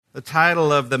The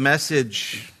title of the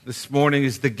message this morning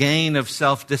is The Gain of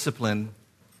Self-Discipline,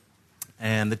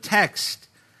 and the text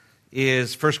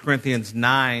is 1 Corinthians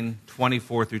 9,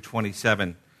 24 through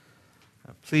 27.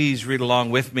 Please read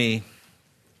along with me.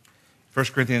 1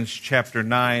 Corinthians chapter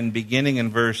 9, beginning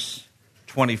in verse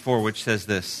 24, which says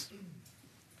this.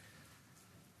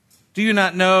 Do you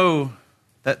not know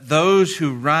that those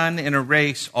who run in a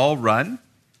race all run,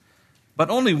 but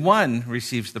only one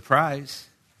receives the prize?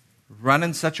 Run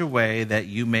in such a way that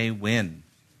you may win.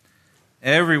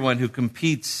 Everyone who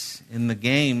competes in the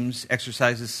games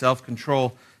exercises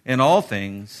self-control in all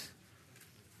things.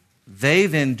 They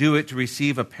then do it to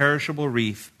receive a perishable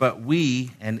wreath, but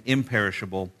we an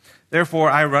imperishable. Therefore,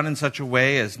 I run in such a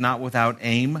way as not without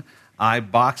aim. I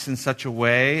box in such a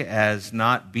way as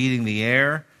not beating the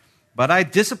air. But I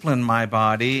discipline my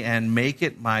body and make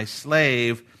it my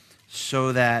slave,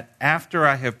 so that after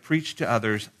I have preached to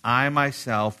others, I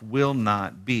myself will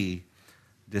not be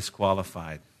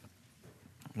disqualified.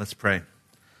 Let's pray.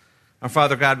 Our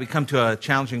Father God, we come to a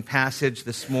challenging passage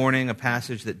this morning, a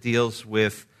passage that deals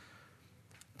with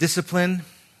discipline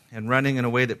and running in a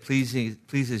way that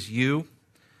pleases you.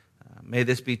 May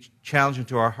this be challenging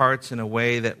to our hearts in a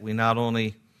way that we not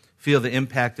only feel the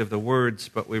impact of the words,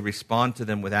 but we respond to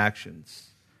them with actions,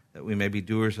 that we may be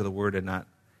doers of the word and not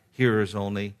hearers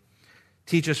only.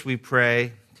 Teach us, we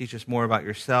pray. Teach us more about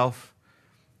yourself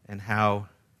and how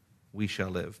we shall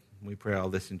live. We pray all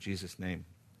this in Jesus' name.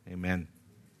 Amen.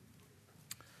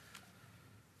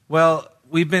 Well,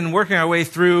 we've been working our way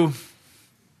through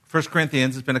 1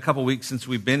 Corinthians. It's been a couple weeks since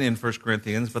we've been in 1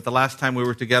 Corinthians, but the last time we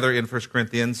were together in 1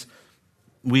 Corinthians,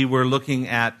 we were looking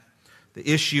at the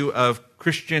issue of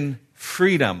Christian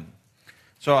freedom.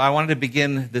 So I wanted to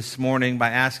begin this morning by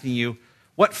asking you,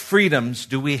 what freedoms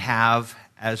do we have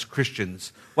as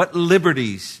Christians? What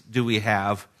liberties do we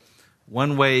have?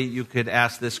 One way you could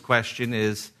ask this question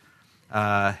is,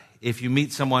 if you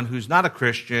meet someone who's not a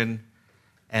Christian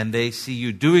and they see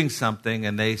you doing something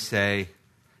and they say,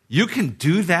 you can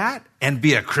do that and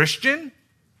be a Christian?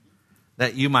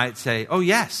 That you might say, oh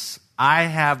yes, I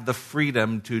have the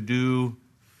freedom to do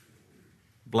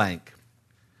blank.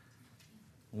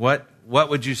 What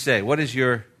would you say? What is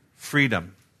your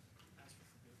freedom?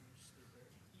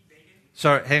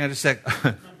 Sorry, hang on just a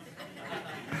sec.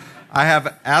 I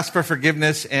have asked for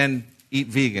forgiveness and eat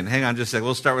vegan. Hang on just a sec.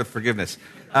 We'll start with forgiveness.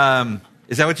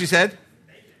 Is that what you said?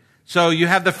 So you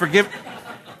have the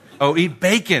Oh, eat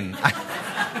bacon.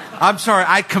 I'm sorry,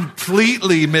 I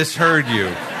completely misheard you.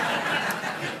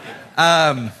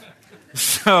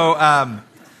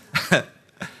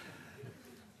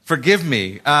 Forgive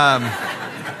me.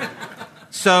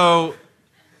 So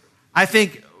I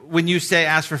think when you say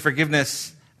ask for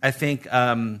forgiveness, I think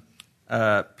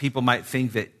people might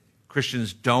think that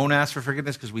Christians don't ask for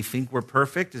forgiveness because we think we're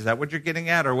perfect. Is that what you're getting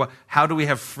at? Or how do we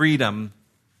have freedom?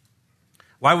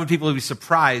 Why would people be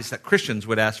surprised that Christians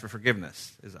would ask for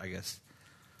forgiveness, I guess?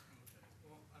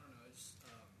 Well, I don't know. It's,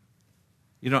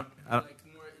 you don't...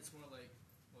 it's more like,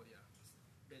 well, yeah,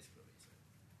 basically what you said.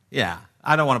 Yeah,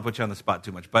 I don't want to put you on the spot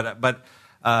too much, but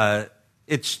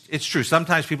it's true.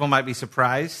 Sometimes people might be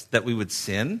surprised that we would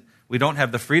sin. We don't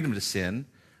have the freedom to sin,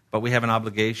 but we have an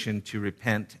obligation to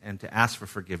repent and to ask for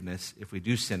forgiveness if we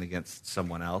do sin against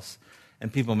someone else.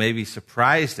 And people may be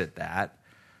surprised at that.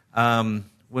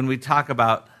 When we talk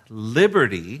about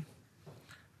liberty,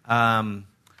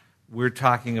 we're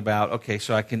talking about, okay,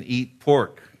 so I can eat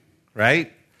pork,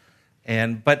 right?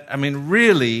 But I mean,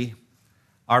 really,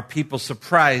 are people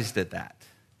surprised at that?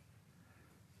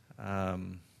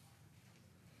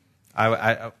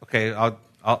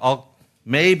 I'll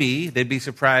maybe they'd be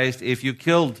surprised if you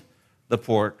killed the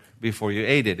pork before you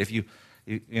ate it. If you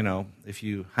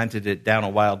hunted it down a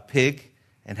wild pig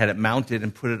and had it mounted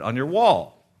and put it on your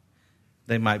wall,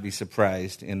 they might be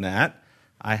surprised in that.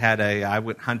 I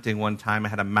went hunting one time. I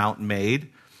had a mount made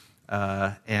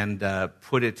and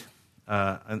put it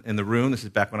in the room. This is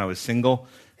back when I was single,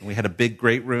 and we had a big,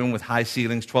 great room with high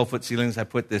ceilings, 12-foot ceilings. I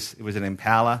put this. It was an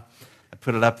Impala. I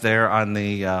put it up there on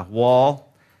the wall.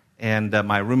 And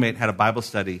my roommate had a Bible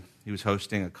study. He was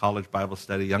hosting a college Bible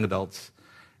study, young adults.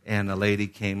 And a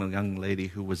young lady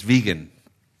who was vegan.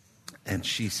 And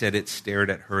she said it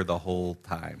stared at her the whole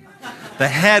time. The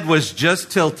head was just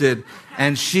tilted,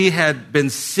 and she had been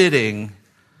sitting.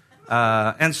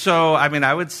 And so, I mean,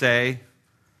 I would say,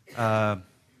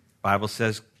 Bible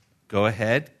says, go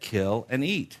ahead, kill, and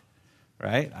eat.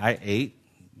 Right? I ate,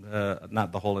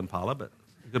 not the whole Impala, but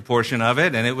a good portion of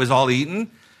it, and it was all eaten.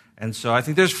 And so I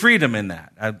think there's freedom in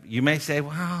that. You may say,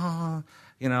 well,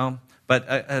 but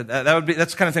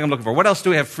that's the kind of thing I'm looking for. What else do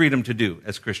we have freedom to do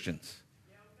as Christians?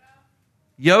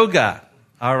 Yoga.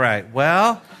 All right.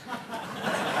 Well,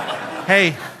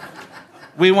 hey,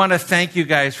 we want to thank you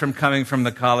guys for coming from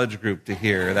the college group to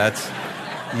here. That's...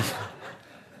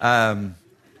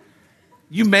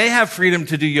 You may have freedom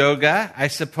to do yoga. I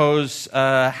suppose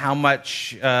how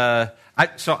much...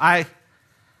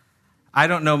 I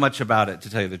don't know much about it, to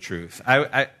tell you the truth.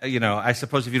 I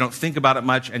suppose if you don't think about it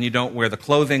much and you don't wear the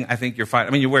clothing, I think you're fine.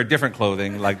 I mean, you wear different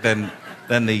clothing, like than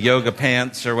the yoga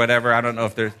pants or whatever. I don't know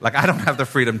if they're... Like, I don't have the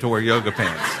freedom to wear yoga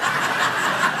pants.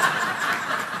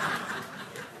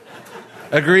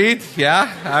 Agreed? Yeah?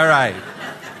 All right.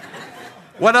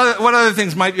 What other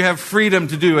things might you have freedom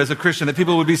to do as a Christian that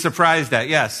people would be surprised at?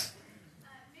 Yes?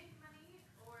 Make money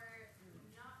or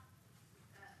not,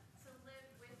 to live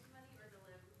with money or to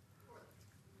live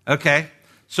poorly. Okay.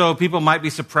 So people might be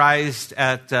surprised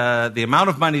at the amount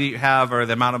of money that you have or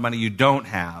the amount of money you don't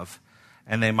have.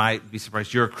 And they might be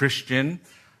surprised you're a Christian.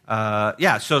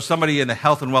 So somebody in the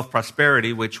health and wealth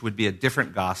prosperity, which would be a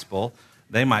different gospel,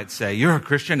 they might say, you're a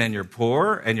Christian and you're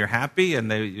poor and you're happy.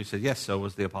 And you said, yes, so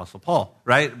was the Apostle Paul,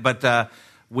 right? But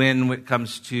when it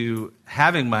comes to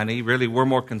having money, really we're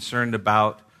more concerned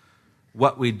about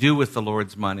what we do with the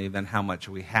Lord's money than how much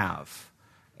we have.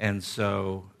 And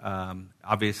so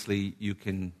obviously you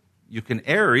can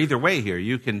err either way here.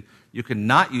 You can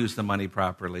not use the money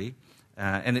properly.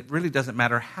 And it really doesn't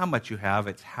matter how much you have,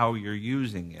 it's how you're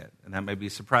using it. And that may be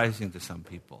surprising to some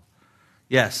people.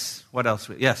 Yes, what else?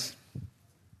 Yes.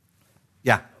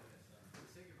 Yeah.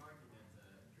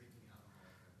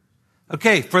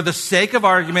 Okay, for the sake of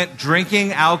argument,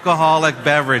 drinking alcoholic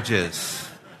beverages.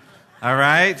 All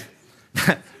right?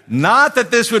 Not that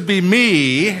this would be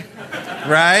me,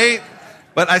 right?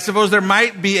 But I suppose there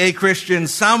might be a Christian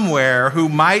somewhere who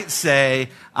might say,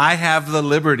 I have the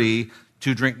liberty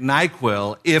to drink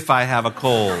NyQuil if I have a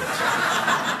cold.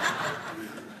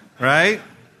 Right?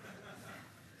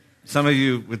 Some of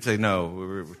you would say, no,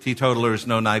 we're teetotalers,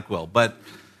 no NyQuil. But,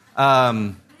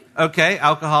 okay,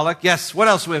 alcoholic. Yes, what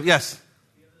else? Yes?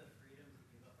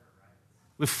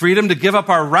 We have freedom to give up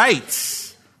our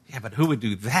rights. Yeah, but who would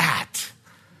do that?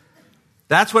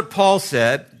 That's what Paul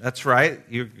said. That's right.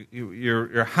 You're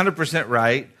 100%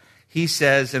 right. He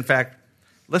says, in fact,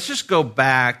 let's just go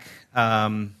back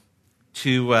to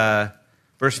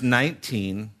verse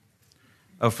 19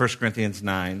 of 1 Corinthians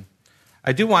 9.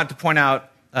 I do want to point out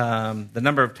the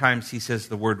number of times he says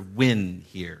the word win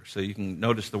here. So you can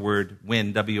notice the word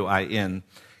win, W-I-N.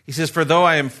 He says, for though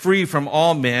I am free from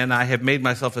all men, I have made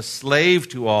myself a slave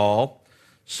to all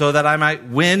so that I might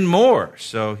win more.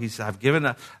 So he says,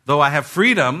 though I have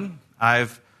freedom,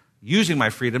 I've using my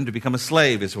freedom to become a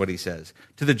slave, is what he says.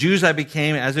 To the Jews I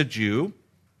became as a Jew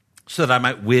so that I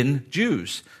might win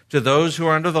Jews. To those who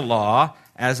are under the law,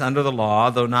 as under the law,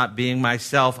 though not being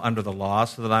myself under the law,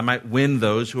 so that I might win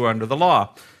those who are under the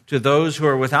law. To those who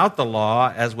are without the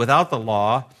law, as without the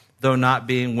law, though not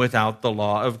being without the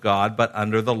law of God, but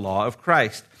under the law of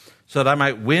Christ, so that I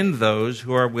might win those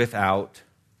who are without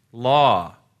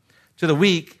law. To the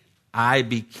weak, I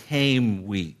became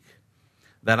weak,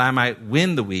 that I might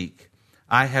win the weak.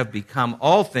 I have become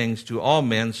all things to all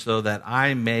men, so that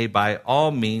I may by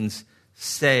all means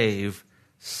save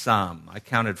some. I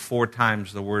counted 4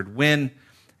 times the word win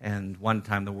and 1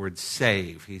 time the word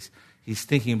save. He's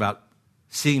thinking about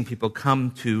seeing people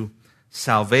come to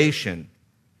salvation.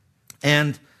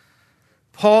 And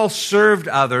Paul served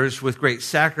others with great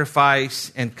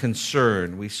sacrifice and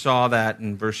concern. We saw that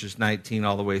in verses 19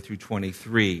 all the way through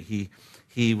 23.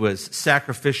 He was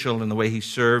sacrificial in the way he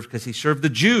served because he served the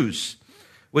Jews,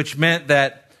 which meant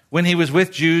that when he was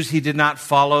with Jews, he did not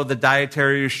follow the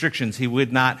dietary restrictions. He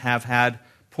would not have had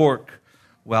pork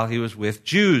while he was with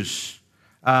Jews.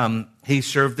 He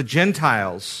served the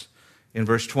Gentiles in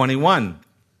verse 21,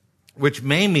 which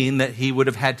may mean that he would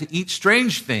have had to eat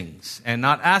strange things and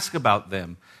not ask about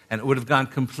them. And it would have gone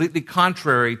completely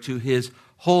contrary to his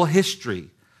whole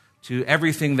history, to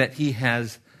everything that he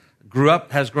has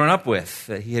grown up with,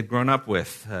 that he had grown up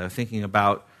with, thinking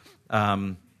about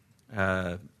what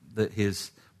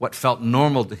felt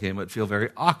normal to him would feel very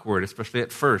awkward, especially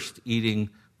at first, eating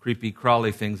creepy,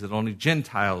 crawly things that only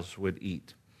Gentiles would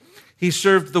eat. He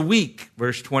served the weak,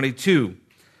 verse 22.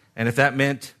 And if that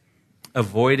meant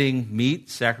avoiding meat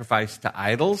sacrificed to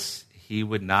idols, he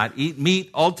would not eat meat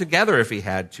altogether if he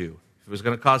had to. If it was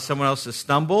going to cause someone else to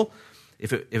stumble,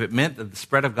 if it meant that the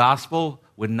spread of gospel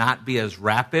would not be as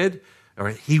rapid, or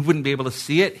he wouldn't be able to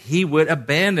see it, he would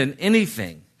abandon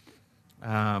anything.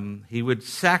 He would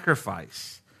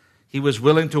sacrifice. He was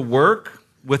willing to work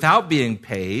without being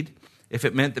paid if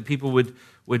it meant that people would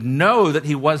know that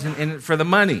he wasn't in it for the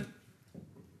money.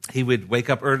 He would wake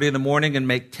up early in the morning and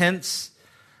make tents,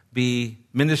 be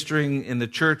ministering in the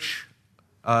church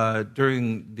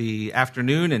during the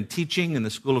afternoon and teaching in the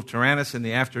school of Tyrannus in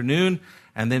the afternoon,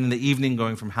 and then in the evening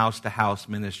going from house to house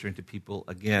ministering to people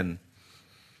again.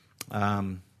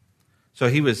 So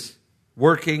he was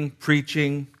working,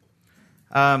 preaching.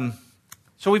 So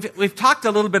we've talked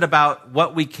a little bit about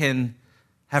what we can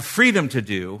have freedom to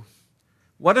do.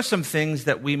 What are some things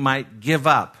that we might give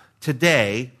up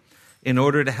today in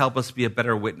order to help us be a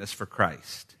better witness for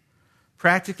Christ?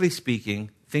 Practically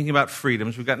speaking, thinking about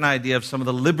freedoms, we've got an idea of some of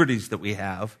the liberties that we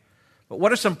have. But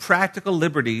what are some practical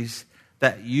liberties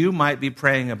that you might be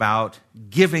praying about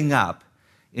giving up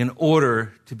in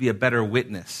order to be a better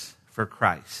witness for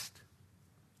Christ?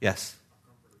 Yes?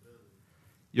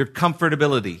 Your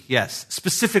comfortability, yes.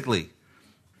 Specifically.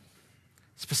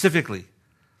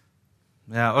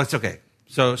 Yeah, it's okay.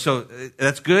 So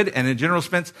that's good, and in general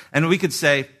sense, and we could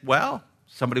say, well,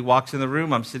 somebody walks in the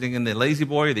room, I'm sitting in the lazy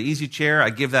boy or the easy chair,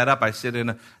 I give that up, I sit in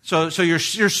a... So you're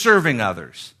serving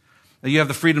others. Now, you have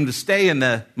the freedom to stay in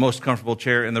the most comfortable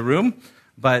chair in the room,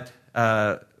 but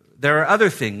there are other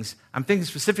things. I'm thinking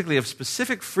specifically of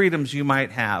specific freedoms you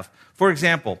might have. For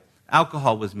example,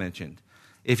 alcohol was mentioned.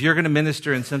 If you're going to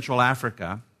minister in Central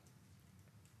Africa,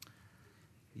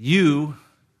 you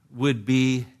would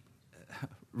be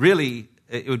really...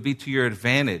 It would be to your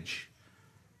advantage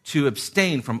to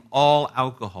abstain from all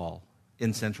alcohol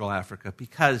in Central Africa,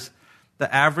 because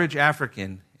the average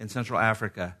African in Central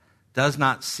Africa does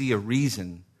not see a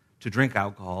reason to drink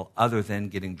alcohol other than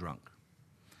getting drunk.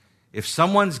 If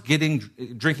someone's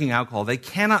drinking alcohol, they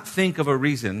cannot think of a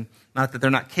reason, not that they're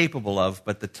not capable of,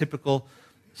 but the typical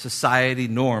society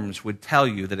norms would tell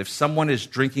you that if someone is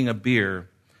drinking a beer,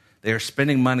 they are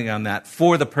spending money on that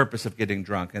for the purpose of getting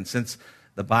drunk. And since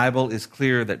the Bible is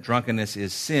clear that drunkenness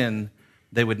is sin,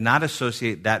 they would not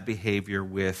associate that behavior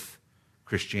with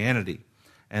Christianity.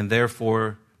 And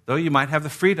therefore, though you might have the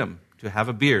freedom to have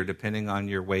a beer, depending on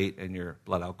your weight and your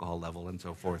blood alcohol level and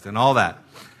so forth and all that,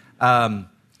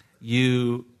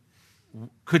 you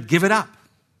could give it up.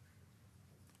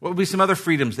 What would be some other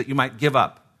freedoms that you might give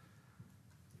up?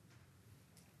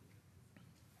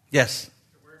 Yes? To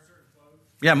wear certain clothes.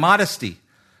 Yeah, modesty,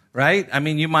 right? I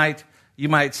mean, you might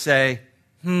say,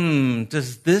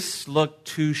 does this look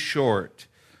too short?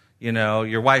 You know,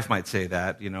 your wife might say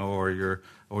that, you know, or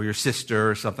your sister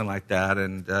or something like that.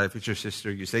 And if it's your sister,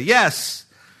 you say yes.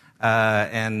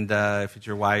 And if it's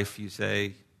your wife, you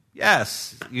say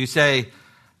yes. You say,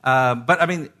 but I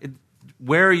mean,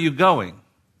 where are you going?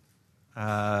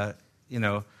 You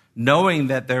know, knowing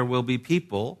that there will be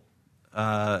people,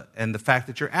 and the fact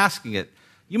that you're asking it,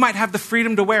 you might have the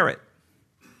freedom to wear it.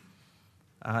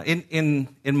 In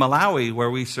Malawi,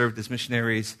 where we served as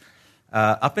missionaries,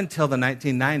 up until the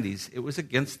 1990s, it was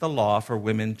against the law for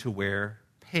women to wear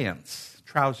pants,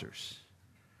 trousers.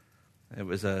 It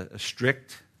was a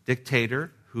strict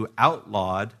dictator who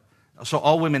outlawed, so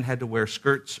all women had to wear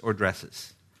skirts or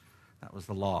dresses. That was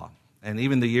the law. And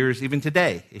even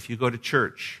today, if you go to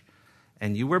church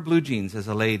and you wear blue jeans as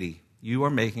a lady, you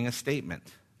are making a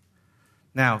statement.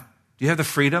 Now, do you have the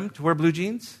freedom to wear blue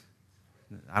jeans?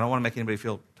 I don't want to make anybody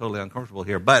feel totally uncomfortable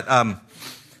here, but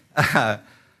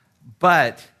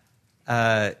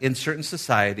in certain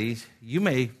societies, you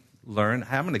may learn,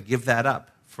 I'm going to give that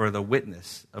up for the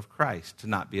witness of Christ, to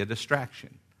not be a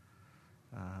distraction.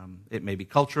 It may be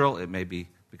cultural, it may be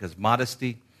because of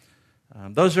modesty.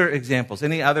 Those are examples.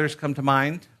 Any others come to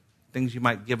mind? Things you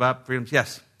might give up, freedoms?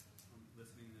 Yes?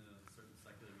 Listening to certain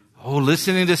secular music.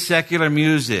 Listening to secular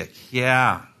music.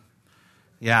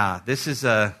 Yeah, this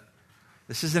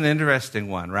is an interesting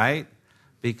one, right?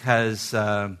 Because,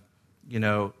 you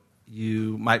know,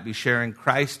 you might be sharing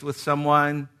Christ with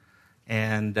someone,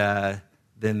 and then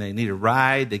they need a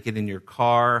ride. They get in your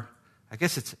car. I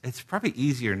guess it's probably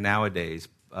easier nowadays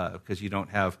because you don't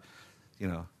have, you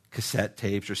know, cassette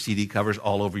tapes or CD covers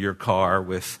all over your car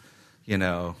with, you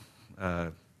know,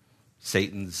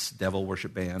 Satan's devil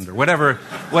worship band or whatever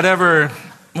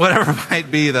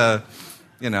might be the,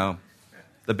 you know,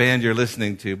 the band you're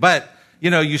listening to. But you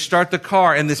know, you start the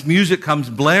car and this music comes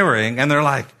blaring and they're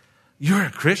like, you're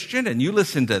a Christian and you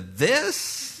listen to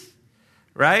this?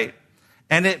 Right?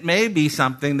 And it may be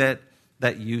something that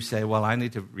you say, well, I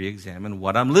need to re-examine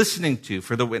what I'm listening to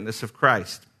for the witness of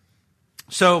Christ.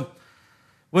 So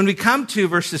when we come to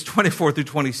verses 24 through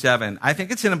 27, I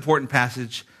think it's an important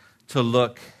passage to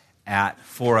look at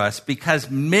for us,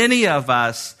 because many of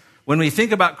us, when we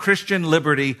think about Christian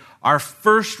liberty, our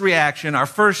first reaction, our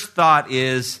first thought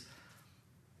is,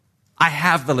 I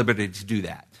have the liberty to do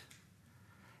that.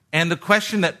 And the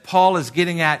question that Paul is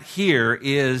getting at here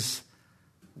is,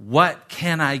 what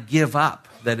can I give up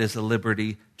that is a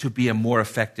liberty to be a more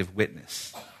effective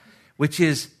witness, which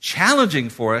is challenging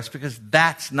for us because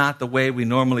that's not the way we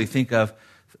normally think of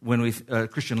when we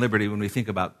Christian liberty when we think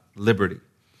about liberty.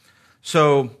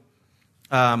 So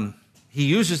he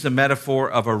uses the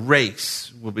metaphor of a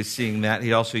race. We'll be seeing that.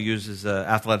 He also uses an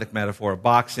athletic metaphor of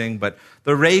boxing. But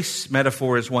the race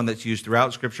metaphor is one that's used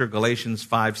throughout Scripture. Galatians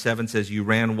 5:7 says, "You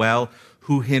ran well.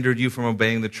 Who hindered you from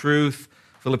obeying the truth?"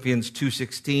 Philippians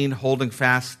 2:16, "Holding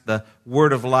fast the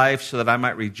word of life so that I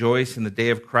might rejoice in the day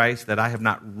of Christ, that I have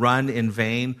not run in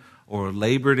vain or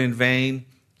labored in vain."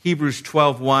 Hebrews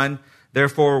 12:1,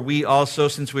 "Therefore we also,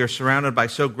 since we are surrounded by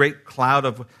so great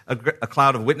a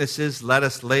cloud of witnesses, let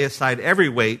us lay aside every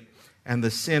weight and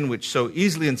the sin which so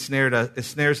easily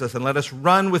ensnares us, and let us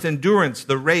run with endurance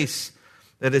the race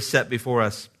that is set before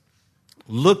us,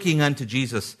 looking unto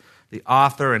Jesus, the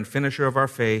author and finisher of our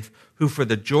faith, who for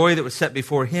the joy that was set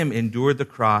before him endured the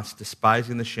cross,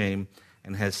 despising the shame,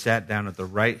 and has sat down at the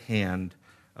right hand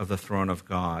of the throne of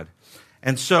God."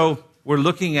 And so we're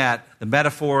looking at the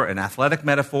metaphor, an athletic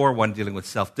metaphor, one dealing with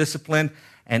self-discipline.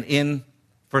 And in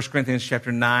 1 Corinthians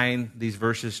chapter 9, these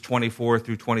verses 24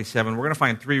 through 27, we're going to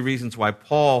find 3 reasons why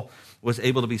Paul was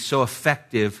able to be so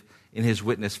effective in his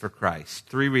witness for Christ.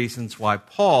 3 reasons why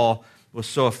Paul was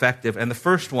so effective. And the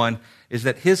first one is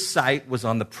that his sight was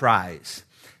on the prize.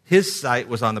 His sight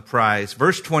was on the prize.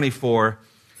 Verse 24,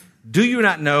 "Do you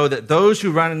not know that those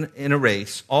who run in a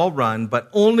race all run, but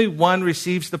only one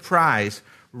receives the prize?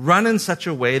 Run in such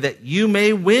a way that you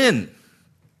may win."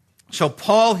 So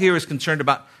Paul here is concerned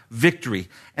about victory.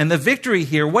 And the victory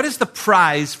here, what is the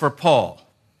prize for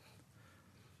Paul?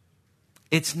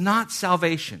 It's not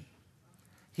salvation.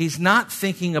 He's not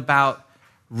thinking about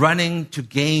running to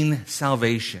gain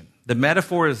salvation. The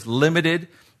metaphor is limited.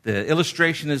 The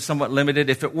illustration is somewhat limited.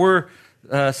 If it were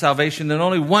salvation, then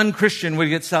only one Christian would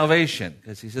get salvation,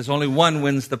 because he says only one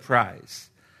wins the prize.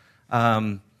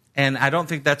 And I don't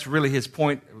think that's really his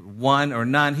point, one or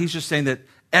none. He's just saying that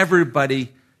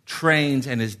everybody trains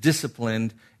and is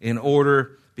disciplined in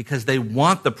order because they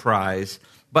want the prize.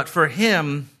 But for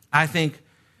him, I think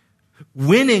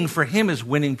winning for him is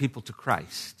winning people to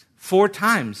Christ. 4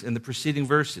 times in the preceding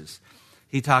verses,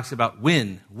 he talks about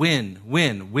win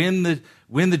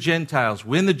the Gentiles,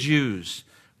 win the Jews,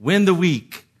 win the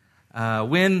weak,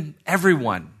 win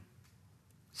everyone,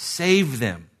 save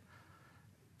them.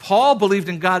 Paul believed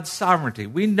in God's sovereignty.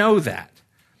 We know that.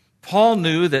 Paul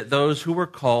knew that those who were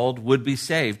called would be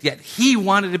saved, yet he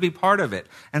wanted to be part of it.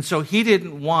 And so he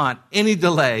didn't want any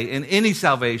delay in any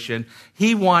salvation.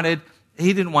 He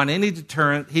didn't want any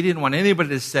deterrent. He didn't want anybody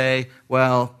to say,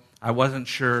 well, I wasn't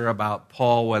sure about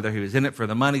Paul, whether he was in it for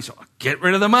the money, so I'll get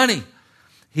rid of the money.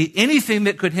 Anything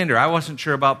that could hinder. I wasn't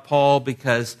sure about Paul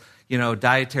because,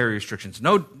 dietary restrictions.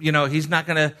 No, he's not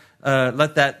going to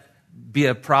let that be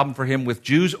a problem for him with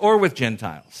Jews or with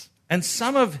Gentiles. And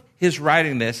some of his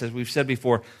writing this, as we've said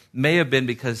before, may have been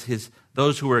because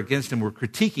those who were against him were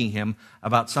critiquing him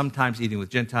about sometimes eating with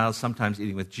Gentiles, sometimes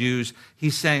eating with Jews.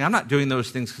 He's saying, I'm not doing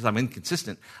those things because I'm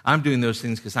inconsistent. I'm doing those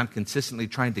things because I'm consistently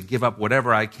trying to give up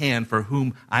whatever I can for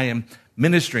whom I am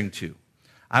ministering to.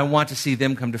 I want to see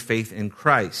them come to faith in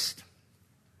Christ.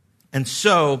 And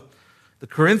so the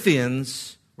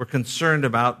Corinthians were concerned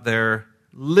about their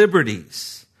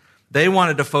liberties. They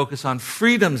wanted to focus on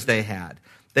freedoms they had.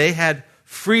 They had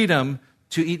freedom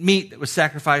to eat meat that was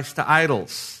sacrificed to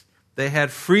idols. They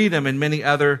had freedom in many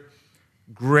other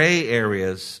gray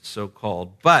areas,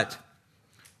 so-called. But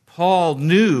Paul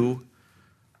knew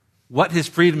what his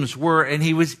freedoms were, and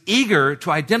he was eager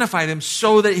to identify them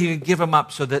so that he could give them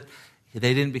up, so that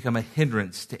they didn't become a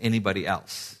hindrance to anybody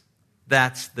else.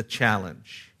 That's the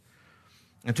challenge.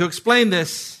 And to explain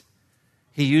this,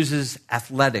 he uses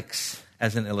athletics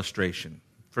as an illustration.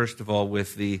 First of all,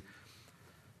 with the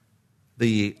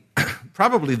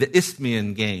probably the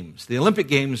Isthmian Games. The Olympic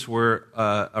Games were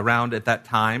around at that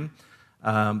time,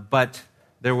 but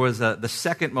there was the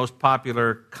second most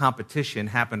popular competition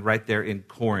happened right there in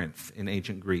Corinth in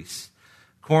ancient Greece.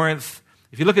 Corinth,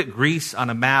 if you look at Greece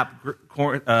on a map,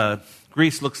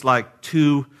 Greece looks like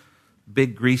 2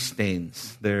 big grease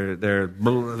stains.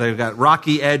 They've got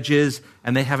rocky edges,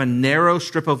 and they have a narrow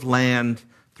strip of land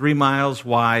 3 miles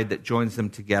wide that joins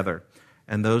them together.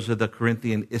 And those are the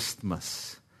Corinthian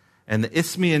Isthmus. And the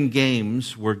Isthmian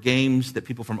Games were games that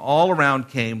people from all around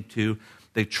came to.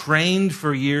 They trained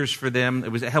for years for them.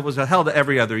 It was held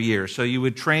every other year. So you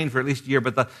would train for at least a year,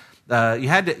 but you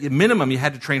had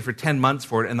to train for 10 months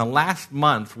for it. And the last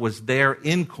month was there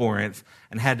in Corinth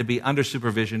and had to be under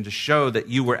supervision to show that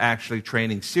you were actually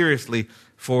training seriously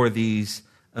for these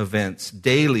events.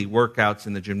 Daily workouts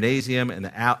in the gymnasium and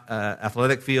the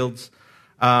athletic fields.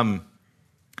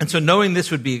 And so knowing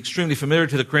this would be extremely familiar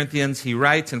to the Corinthians, he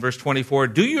writes in verse 24,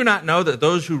 "Do you not know that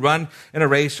those who run in a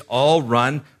race all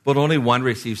run, but only one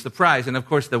receives the prize?" And of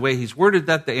course, the way he's worded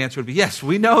that, the answer would be, yes,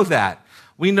 we know that.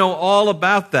 We know all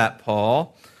about that,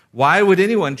 Paul. Why would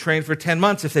anyone train for 10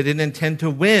 months if they didn't intend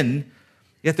to win?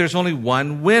 Yet there's only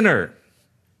one winner.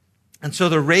 And so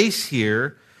the race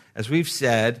here, as we've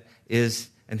said, is,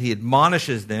 and he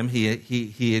admonishes them,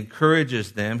 he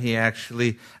encourages them, he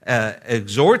actually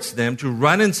exhorts them to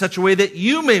run in such a way that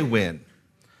you may win.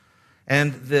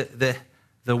 And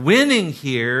the winning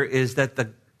here is that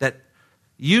that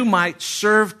you might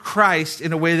serve Christ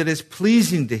in a way that is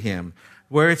pleasing to him,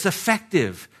 where it's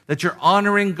effective, that you're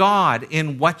honoring God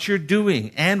in what you're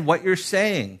doing and what you're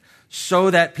saying,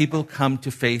 so that people come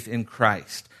to faith in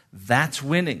Christ. That's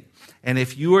winning. And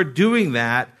if you are doing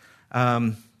that,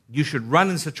 you should run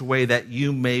in such a way that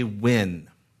you may win.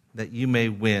 That you may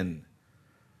win.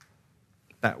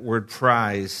 That word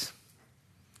prize.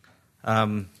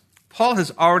 Paul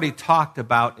has already talked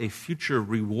about a future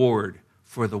reward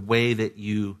for the way that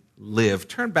you live.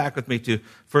 Turn back with me to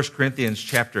 1 Corinthians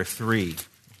chapter 3.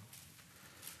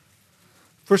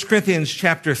 1 Corinthians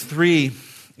chapter 3,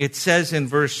 it says in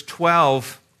verse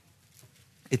 12,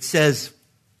 it says,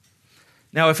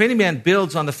 "Now if any man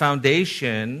builds on the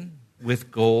foundation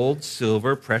with gold,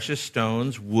 silver, precious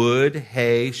stones, wood,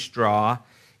 hay, straw,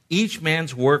 each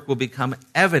man's work will become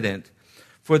evident,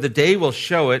 for the day will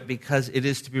show it, because it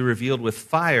is to be revealed with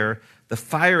fire. The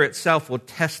fire itself will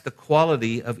test the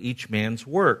quality of each man's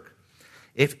work.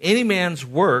 If any man's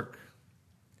work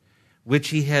which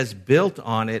he has built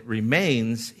on it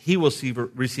remains, he will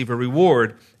receive a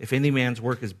reward. If any man's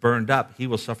work is burned up, he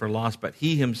will suffer loss, but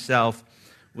he himself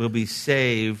will be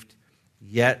saved,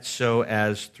 yet so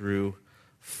as through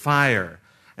fire."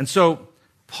 And so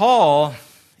Paul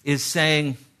is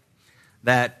saying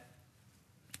that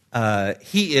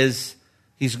he's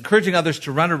encouraging others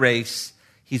to run a race.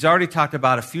 He's already talked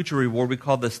about a future reward. We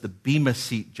call this the Bema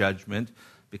Seat judgment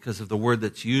because of the word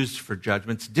that's used for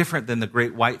judgment. It's different than the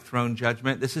great white throne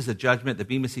judgment. This is a judgment. The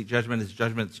Bema Seat judgment is a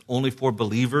judgment that's only for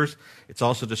believers. It's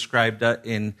also described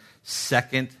in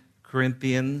 2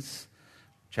 Corinthians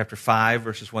chapter 5,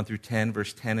 verses 1 through 10.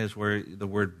 Verse 10 is where the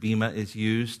word bema is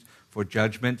used for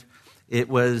judgment. It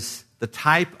was the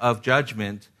type of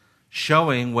judgment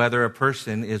showing whether a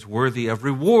person is worthy of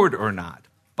reward or not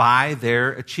by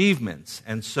their achievements.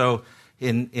 And so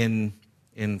in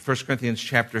 1 Corinthians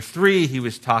chapter 3, he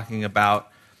was talking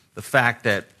about the fact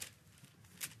that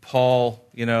Paul,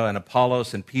 and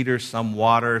Apollos and Peter, some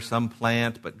water, some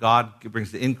plant, but God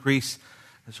brings the increase.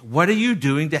 So what are you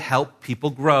doing to help people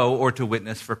grow or to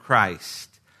witness for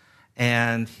Christ?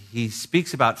 And he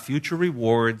speaks about future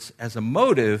rewards as a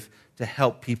motive to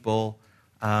help people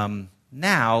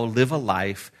now live a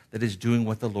life that is doing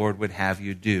what the Lord would have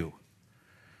you do.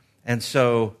 And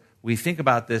so we think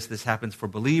about this. This happens for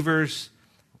believers.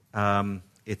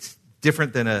 It's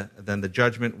different than the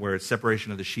judgment where it's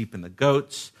separation of the sheep and the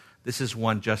goats. This is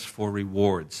one just for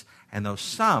rewards. And those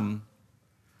some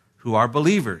who are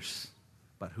believers,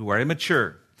 but who are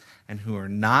immature and who are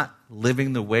not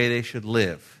living the way they should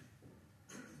live,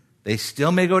 they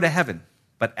still may go to heaven,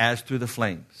 but as through the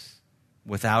flames,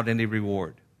 without any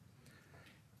reward.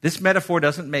 This metaphor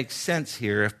doesn't make sense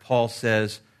here if Paul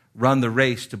says, run the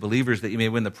race to believers that you may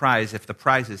win the prize, if the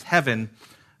prize is heaven,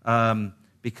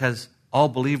 because all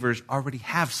believers already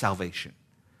have salvation.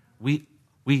 We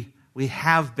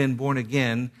have been born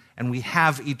again, and we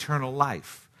have eternal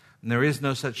life. And there is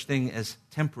no such thing as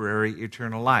temporary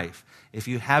eternal life. If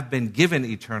you have been given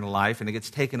eternal life and it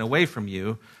gets taken away from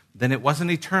you, then it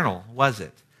wasn't eternal, was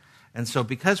it? And so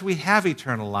because we have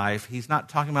eternal life, he's not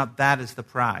talking about that as the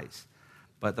prize.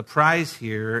 But the prize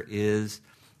here is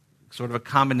sort of a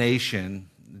combination,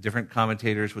 different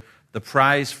commentators, with the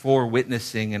prize for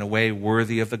witnessing in a way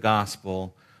worthy of the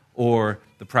gospel, or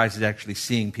the prize is actually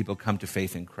seeing people come to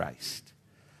faith in Christ.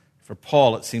 For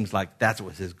Paul, it seems like that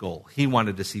was his goal. He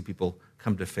wanted to see people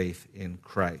come to faith in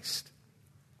Christ.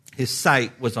 His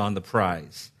sight was on the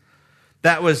prize.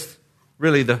 That was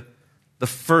really the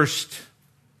first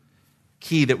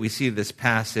key that we see in this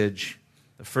passage,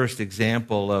 the first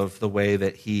example of the way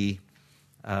that he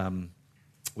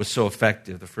was so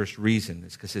effective. The first reason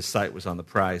is because his sight was on the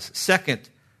prize. Second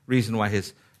reason why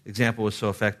his example was so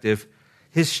effective,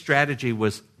 his strategy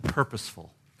was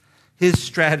purposeful. His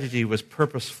strategy was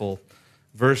purposeful.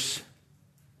 Verse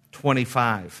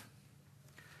 25.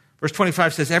 Verse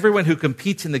 25 says, "Everyone who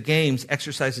competes in the games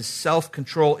exercises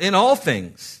self-control in all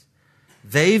things.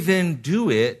 They then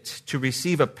do it to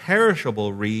receive a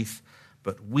perishable wreath,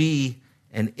 but we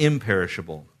an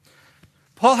imperishable."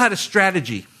 Paul had a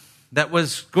strategy. that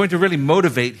was going to really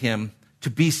motivate him to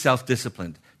be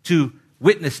self-disciplined, to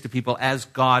witness to people as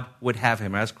God would have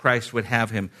him, as Christ would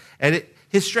have him. And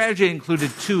his strategy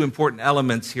included two important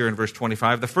elements here in verse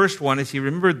 25. The first one is he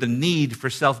remembered the need for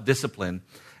self-discipline.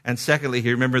 And secondly,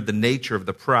 he remembered the nature of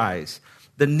the prize.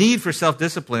 The need for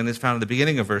self-discipline is found in the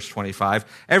beginning of verse 25.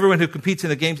 Everyone who competes in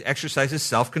the games exercises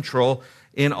self-control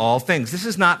in all things. This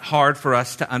is not hard for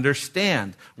us to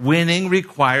understand. Winning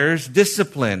requires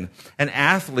discipline. An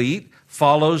athlete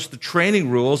follows the training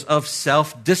rules of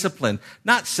self-discipline,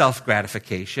 not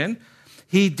self-gratification.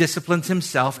 He disciplines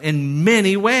himself in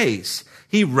many ways.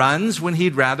 He runs when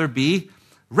he'd rather be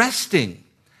resting.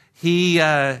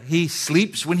 He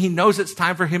sleeps when he knows it's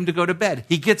time for him to go to bed.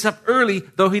 He gets up early,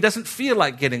 though he doesn't feel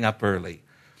like getting up early.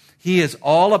 He is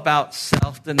all about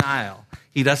self-denial.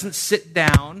 He doesn't sit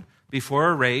down before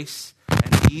a race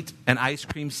and eat an ice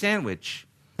cream sandwich.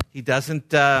 He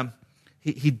doesn't.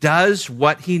 He does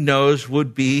what he knows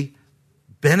would be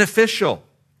beneficial.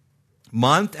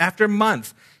 Month after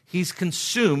month, he's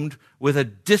consumed with a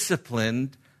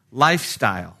disciplined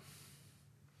lifestyle.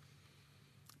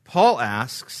 Paul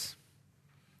asks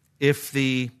if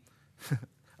the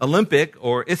Olympic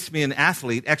or Isthmian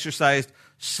athlete exercised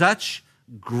such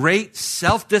great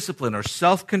self-discipline or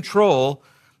self-control,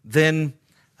 then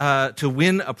to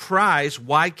win a prize,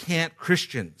 why can't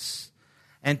Christians?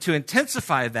 And to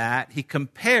intensify that, he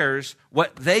compares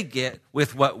what they get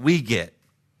with what we get.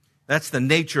 That's the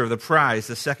nature of the prize,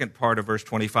 the second part of verse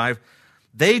 25.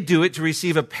 They do it to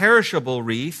receive a perishable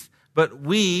wreath, but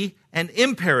we an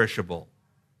imperishable.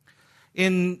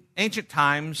 In ancient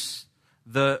times,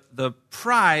 the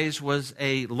prize was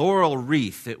a laurel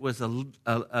wreath. It was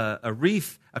a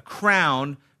wreath, a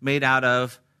crown made out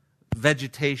of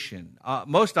vegetation.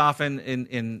 Most often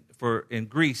in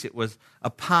Greece, it was a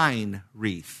pine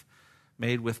wreath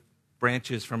made with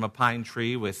branches from a pine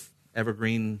tree with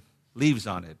evergreen leaves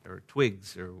on it, or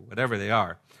twigs, or whatever they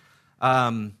are.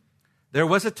 There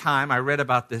was a time, I read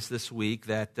about this week,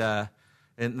 that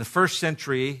in the first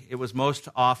century, it was most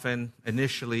often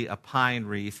initially a pine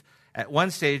wreath. At one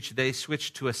stage, they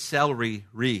switched to a celery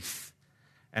wreath.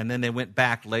 And then they went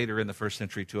back later in the first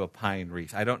century to a pine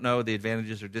wreath. I don't know the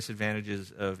advantages or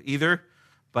disadvantages of either,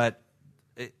 but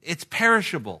it's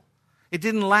perishable. It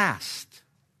didn't last.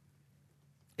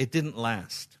 It didn't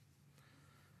last.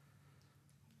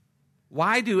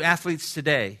 Why do athletes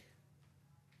today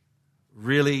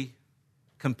really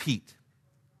compete?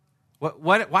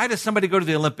 Why does somebody go to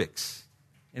the Olympics?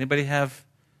 Anybody have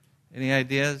any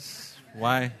ideas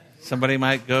why somebody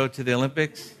might go to the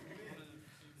Olympics?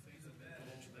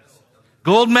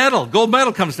 Gold medal. Gold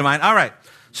medal comes to mind. All right.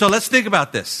 So let's think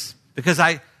about this, because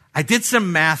I did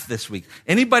some math this week.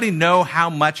 Anybody know how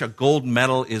much a gold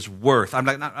medal is worth? I'm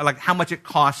like how much it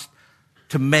costs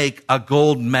to make a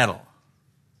gold medal.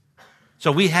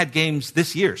 So we had games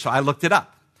this year, so I looked it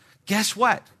up. Guess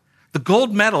what? The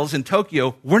gold medals in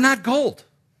Tokyo were not gold.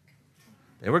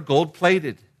 They were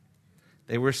gold-plated.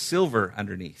 They were silver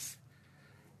underneath.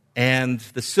 And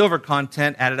the silver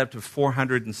content added up to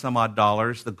 $400 and some odd.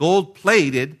 The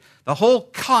gold-plated, the whole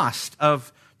cost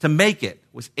to make it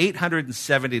was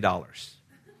 $870.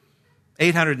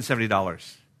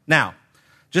 $870. Now,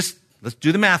 let's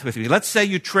do the math with me. Let's say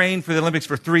you train for the Olympics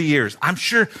for 3 years. I'm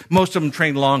sure most of them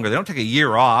train longer. They don't take a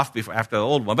year off after the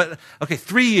old one. But, okay,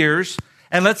 3 years.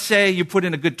 And let's say you put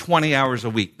in a good 20 hours a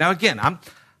week. Now, again, I'm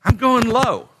going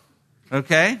low,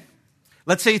 okay?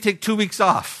 Let's say you take 2 weeks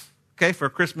off, okay, for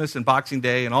Christmas and Boxing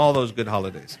Day and all those good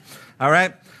holidays, all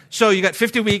right? So you got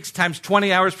 50 weeks times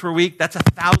 20 hours per week. That's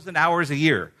 1,000 hours a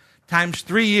year times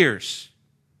 3 years.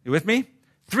 You with me?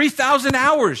 3,000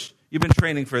 hours you've been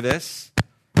training for this.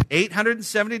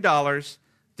 $870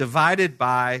 divided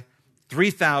by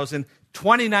 3,000,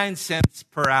 29 cents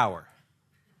per hour.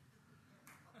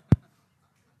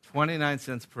 29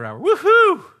 cents per hour.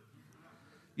 Woohoo!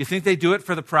 You think they do it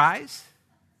for the prize?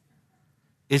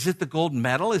 Is it the gold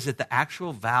medal? Is it the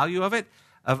actual value of it?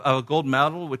 Of a gold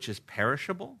medal which is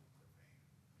perishable?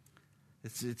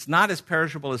 It's not as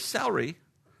perishable as celery,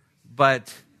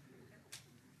 but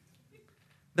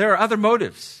there are other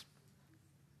motives.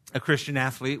 A Christian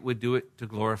athlete would do it to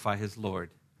glorify his Lord.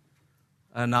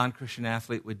 A non-Christian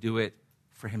athlete would do it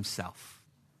for himself.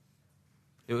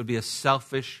 It would be a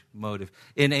selfish motive.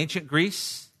 In ancient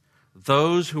Greece,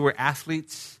 those who were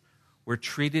athletes were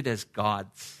treated as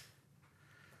gods.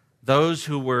 Those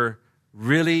who were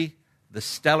really the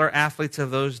stellar athletes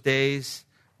of those days,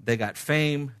 they got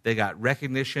fame, they got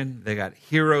recognition, they got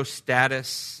hero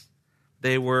status.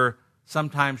 They were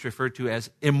sometimes referred to as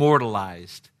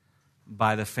immortalized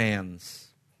by the fans.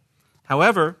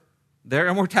 However, their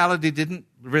immortality didn't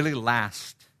really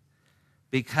last.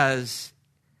 because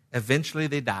eventually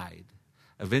they died.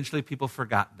 Eventually people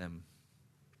forgot them.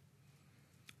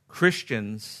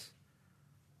 Christians,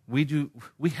 we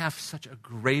have such a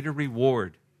greater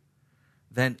reward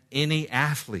than any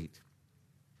athlete.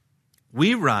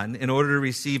 We run in order to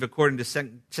receive, according to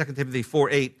 2 Timothy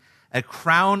 4:8, a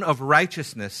crown of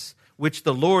righteousness, which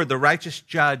the Lord, the righteous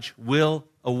judge, will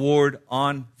award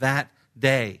on that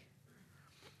day.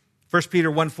 1 Peter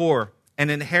 1:4, an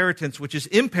inheritance which is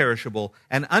imperishable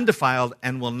and undefiled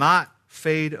and will not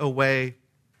fade away,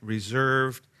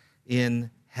 reserved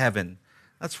in heaven.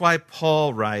 That's why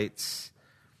Paul writes,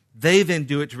 they then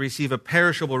do it to receive a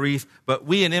perishable wreath, but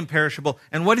we an imperishable.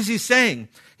 And what is he saying?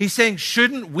 He's saying,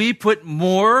 shouldn't we put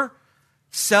more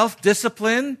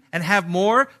self-discipline and have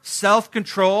more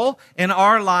self-control in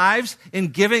our lives in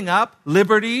giving up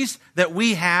liberties that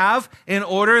we have in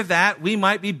order that we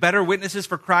might be better witnesses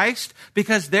for Christ?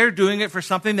 Because they're doing it for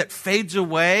something that fades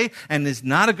away and is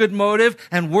not a good motive,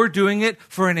 and we're doing it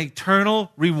for an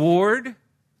eternal reward.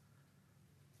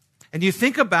 And you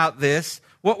think about this,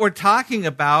 what we're talking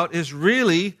about is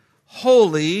really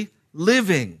holy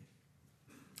living.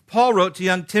 Paul wrote to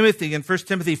young Timothy in 1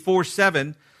 Timothy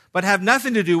 4:7, but have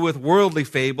nothing to do with worldly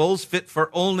fables fit for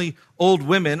only old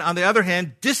women. On the other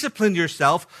hand, discipline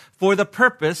yourself for the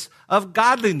purpose of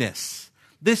godliness.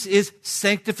 This is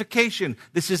sanctification.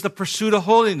 This is the pursuit of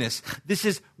holiness. This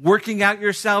is working out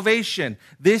your salvation.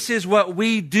 This is what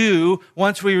we do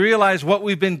once we realize what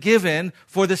we've been given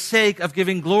for the sake of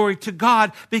giving glory to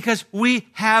God, because we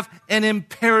have an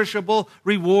imperishable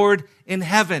reward in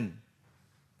heaven.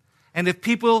 And if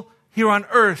people here on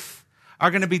earth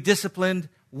are going to be disciplined,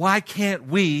 why can't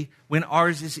we when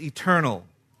ours is eternal?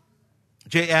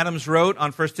 J. Adams wrote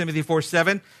on 1 Timothy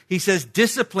 4:7, he says,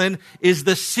 discipline is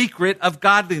the secret of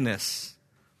godliness.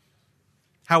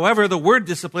 However, the word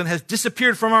discipline has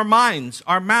disappeared from our minds,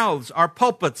 our mouths, our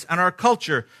pulpits, and our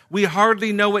culture. We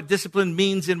hardly know what discipline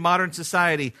means in modern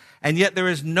society, and yet there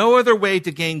is no other way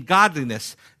to gain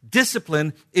godliness.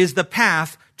 Discipline is the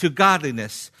path to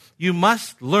godliness. You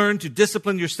must learn to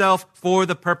discipline yourself for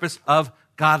the purpose of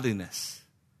godliness.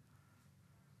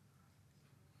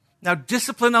 Now,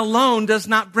 discipline alone does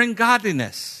not bring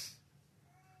godliness.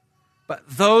 But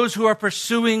those who are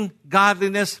pursuing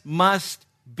godliness must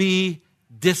be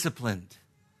disciplined.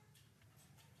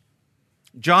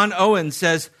 John Owen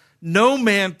says, no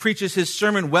man preaches his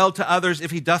sermon well to others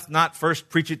if he doth not first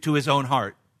preach it to his own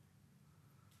heart.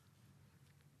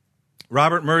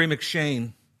 Robert Murray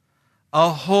McShane, a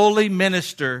holy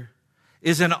minister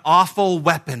is an awful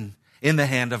weapon in the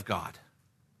hand of God.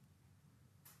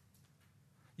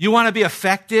 You want to be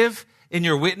effective in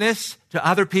your witness to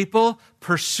other people?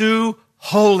 Pursue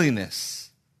holiness.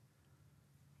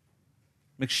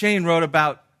 McShane wrote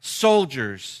about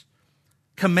soldiers,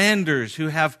 commanders who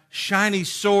have shiny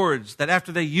swords that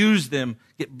after they use them,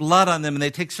 get blood on them, and they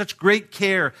take such great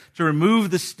care to remove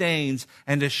the stains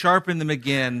and to sharpen them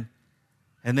again.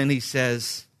 And then he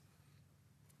says,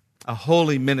 a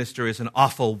holy minister is an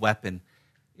awful weapon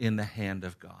in the hand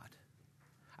of God.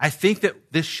 I think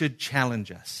that this should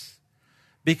challenge us,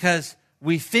 because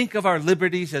we think of our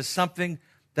liberties as something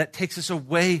that takes us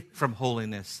away from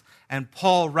holiness. And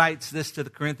Paul writes this to the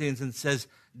Corinthians and says,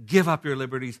 give up your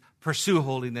liberties, pursue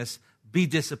holiness, be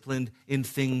disciplined in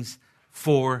things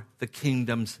for the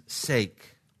kingdom's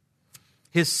sake.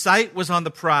 His sight was on the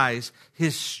prize.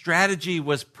 His strategy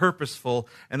was purposeful.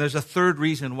 And there's a third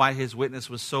reason why his witness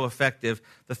was so effective.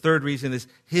 The third reason is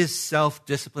his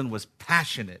self-discipline was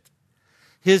passionate.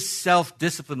 His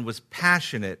self-discipline was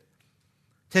passionate.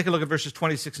 Take a look at verses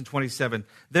 26 and 27.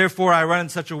 Therefore, I run in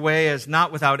such a way as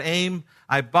not without aim.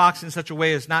 I box in such a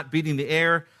way as not beating the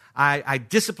air. I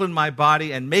discipline my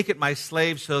body and make it my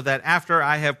slave, so that after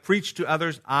I have preached to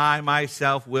others, I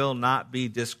myself will not be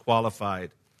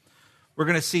disqualified. We're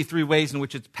going to see three ways in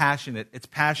which it's passionate. It's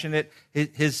passionate.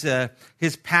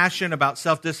 His passion about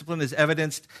self-discipline is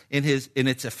evidenced in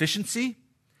its efficiency,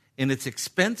 in its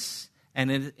expense, and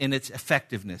in its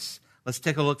effectiveness. Let's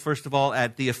take a look, first of all,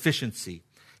 at the efficiency.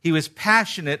 He was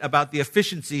passionate about the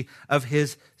efficiency of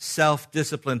his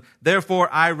self-discipline. Therefore,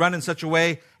 I run in such a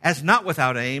way as not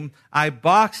without aim. I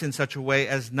box in such a way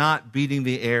as not beating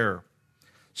the air.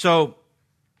 So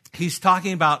he's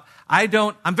talking about,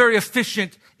 I'm very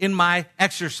efficient in my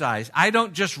exercise. I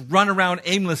don't just run around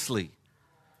aimlessly.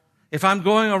 If I'm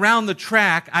going around the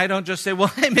track, I don't just say, well,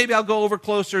 hey, maybe I'll go over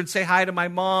closer and say hi to my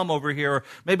mom over here. Or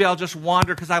maybe I'll just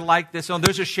wander because I like this. Oh,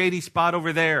 there's a shady spot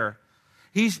over there.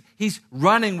 He's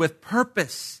running with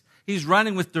purpose. He's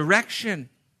running with direction.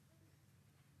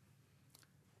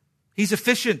 He's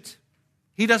efficient.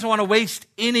 He doesn't want to waste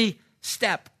any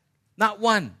step, not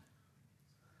one.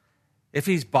 If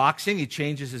he's boxing, he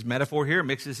changes his metaphor here,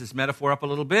 mixes his metaphor up a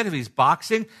little bit. If he's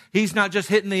boxing, he's not just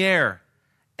hitting the air.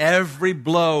 Every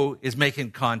blow is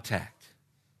making contact.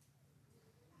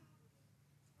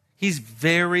 He's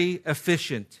very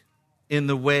efficient in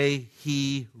the way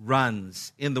he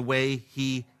runs, in the way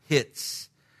he hits,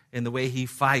 in the way he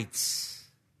fights.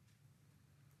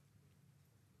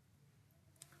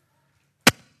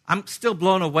 I'm still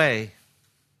blown away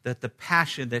that the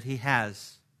passion that he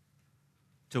has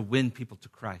to win people to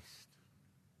Christ.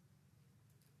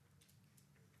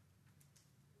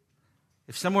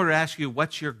 If someone were to ask you,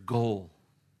 what's your goal?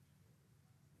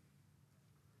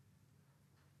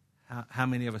 How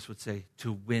many of us would say,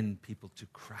 to win people to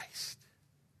Christ?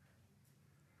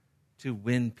 To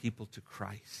win people to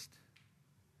Christ.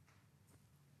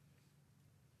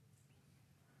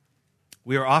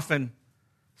 We are often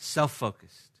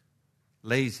self-focused,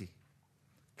 lazy,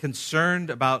 concerned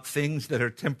about things that are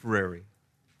temporary.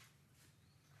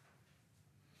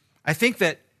 I think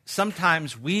that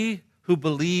sometimes we who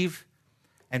believe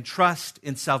and trust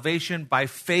in salvation by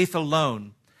faith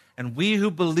alone, and we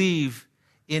who believe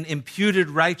in imputed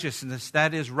righteousness,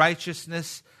 that is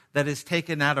righteousness that is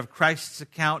taken out of Christ's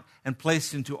account and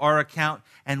placed into our account,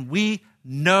 and we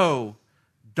know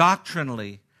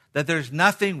doctrinally that there's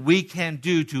nothing we can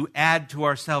do to add to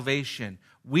our salvation.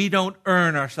 We don't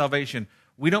earn our salvation.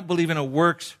 We don't believe in a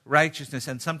works righteousness,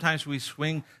 and sometimes we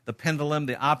swing the pendulum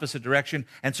the opposite direction,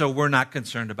 and so we're not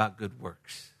concerned about good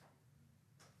works.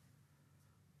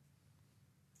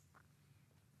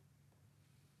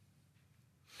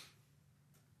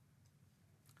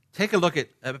 Take a look at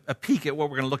a peek at what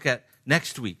we're going to look at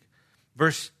next week.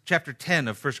 Chapter 10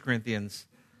 of 1 Corinthians,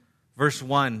 verse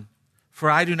 1.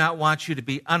 For I do not want you to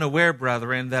be unaware,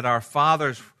 brethren, that our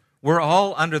fathers were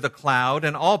all under the cloud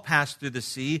and all passed through the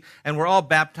sea, and were all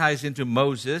baptized into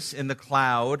Moses in the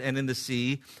cloud and in the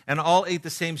sea, and all ate the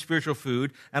same spiritual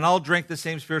food, and all drank the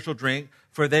same spiritual drink,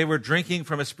 for they were drinking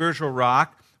from a spiritual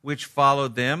rock which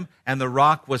followed them, and the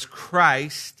rock was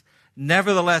Christ.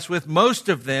 Nevertheless, with most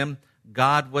of them,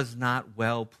 God was not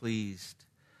well pleased,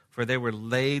 for they were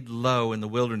laid low in the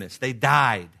wilderness. They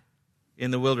died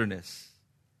in the wilderness.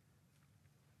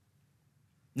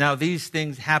 Now, these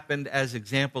things happened as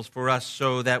examples for us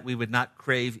so that we would not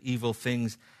crave evil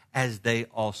things as they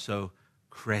also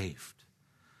craved.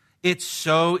 It's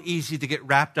so easy to get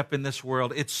wrapped up in this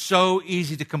world. It's so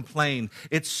easy to complain.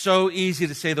 It's so easy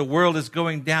to say the world is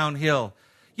going downhill.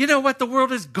 You know what? The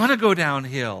world is going to go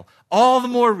downhill. All the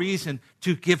more reason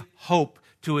to give hope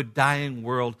to a dying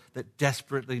world that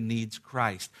desperately needs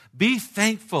Christ. Be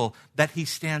thankful that he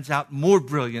stands out more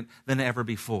brilliant than ever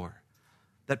before.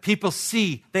 That people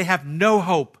see they have no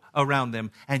hope around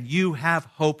them, and you have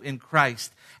hope in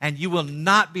Christ. And you will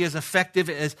not be as effective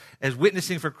as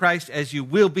witnessing for Christ as you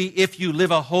will be if you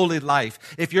live a holy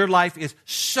life. If your life is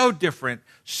so different,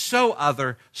 so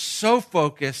other, so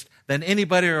focused than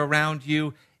anybody around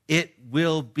you, it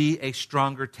will be a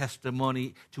stronger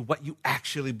testimony to what you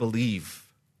actually believe.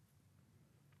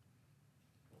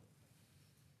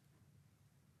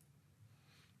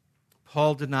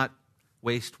 Paul did not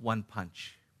waste one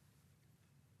punch.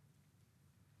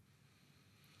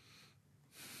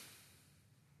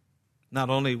 Not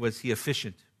only was he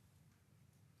efficient,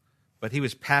 but he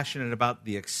was passionate about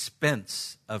the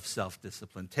expense of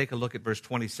self-discipline. Take a look at verse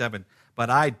 27. But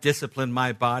I discipline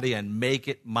my body and make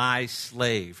it my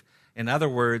slave. In other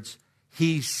words,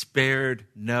 he spared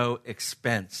no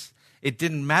expense. It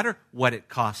didn't matter what it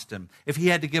cost him. If he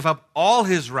had to give up all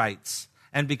his rights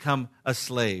and become a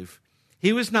slave.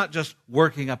 He was not just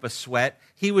working up a sweat.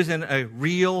 He was in a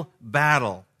real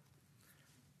battle.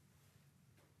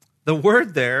 The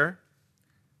word there,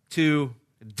 to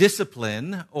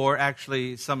discipline, or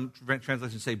actually some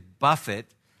translations say buffet,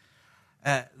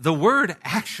 the word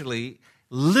actually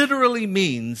literally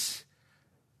means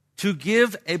to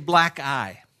give a black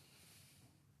eye.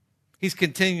 He's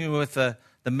continuing with the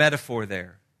metaphor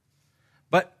there.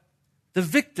 But the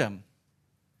victim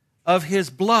of his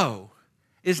blow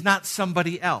is not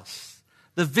somebody else.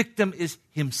 The victim is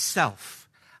himself.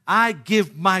 I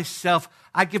give my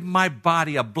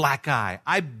body a black eye.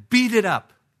 I beat it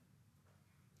up.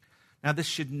 Now, this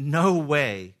should no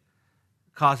way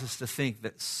cause us to think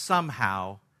that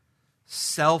somehow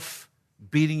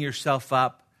beating yourself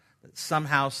up, that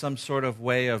somehow some sort of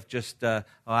way of just, I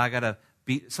got to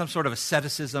beat, some sort of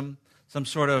asceticism, some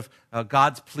sort of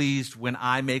God's pleased when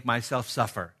I make myself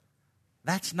suffer.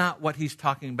 That's not what he's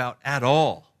talking about at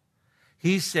all.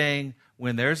 He's saying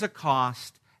when there's a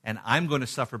cost, and I'm going to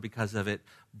suffer because of it,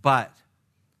 but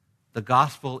the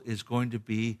gospel is going to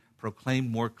be proclaimed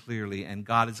more clearly, and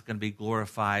God is going to be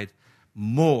glorified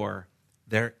more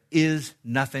there is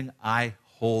nothing I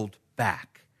hold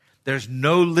back. There's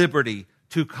no liberty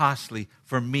too costly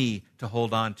for me to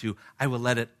hold on to. I will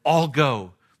let it all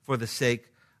go for the sake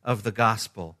of the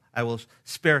gospel. I will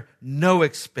spare no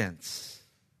expense.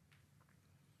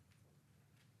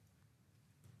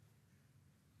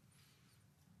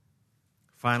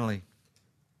 Finally,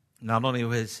 not only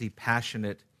was he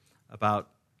passionate about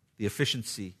the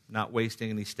efficiency, not wasting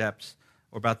any steps,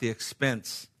 or about the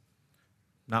expense,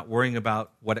 not worrying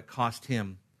about what it cost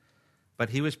him, but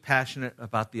he was passionate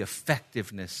about the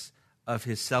effectiveness of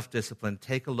his self-discipline.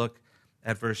 Take a look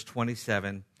at verse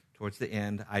 27 towards the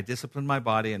end. I discipline my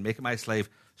body and make it my slave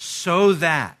so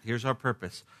that, here's our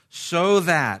purpose, so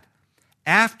that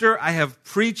after I have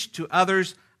preached to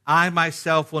others, I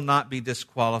myself will not be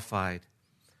disqualified.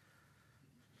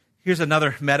 Here's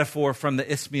another metaphor from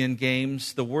the Isthmian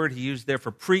Games. The word he used there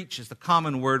for preach is the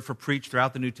common word for preach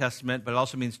throughout the New Testament, but it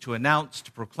also means to announce,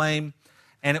 to proclaim.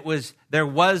 And there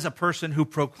was a person who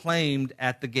proclaimed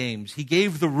at the games. He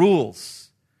gave the rules.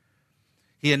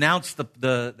 He announced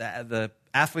the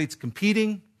athletes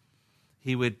competing.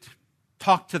 He would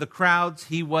talk to the crowds.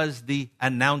 He was the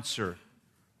announcer,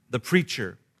 the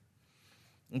preacher.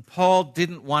 And Paul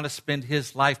didn't want to spend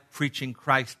his life preaching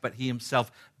Christ, but he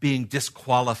himself being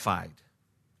disqualified.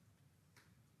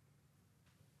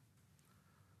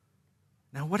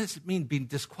 Now, what does it mean, being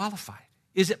disqualified?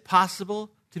 Is it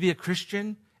possible to be a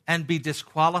Christian and be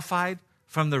disqualified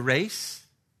from the race?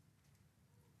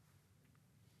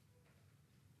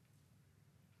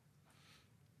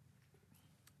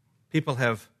 People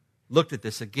have looked at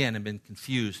this again and been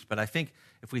confused, but I think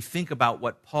if we think about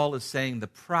what Paul is saying, the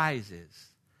prize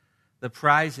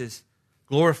is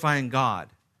glorifying God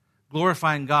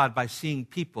by seeing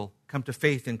people come to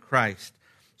faith in Christ.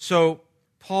 So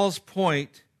Paul's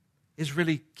point is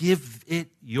really give it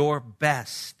your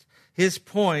best. His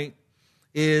point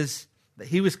is that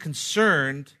he was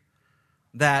concerned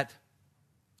that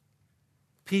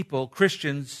people,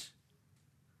 Christians,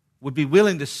 would be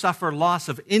willing to suffer loss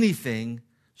of anything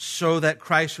so that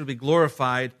Christ would be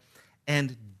glorified,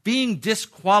 and being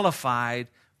disqualified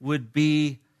would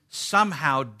be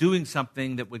somehow doing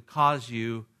something that would cause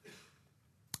you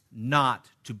not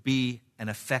to be an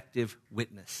effective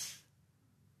witness.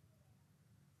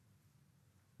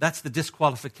 That's the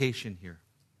disqualification here.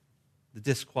 The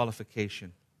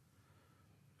disqualification.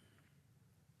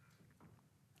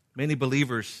 Many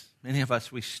believers, many of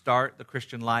us, we start the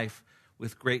Christian life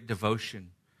with great devotion,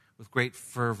 with great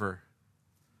fervor.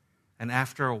 And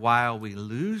after a while, we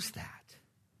lose that.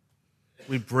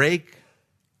 We break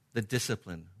the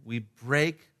discipline. We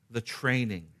break the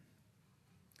training.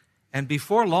 And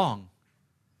before long,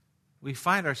 we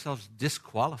find ourselves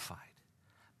disqualified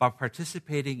by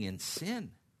participating in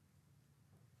sin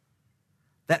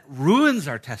that ruins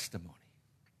our testimony.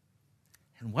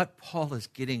 And what Paul is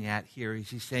getting at here is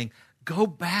he's saying, go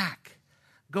back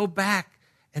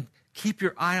and keep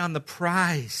your eye on the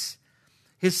prize.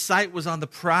 His sight was on the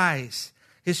prize.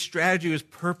 His strategy was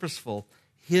purposeful.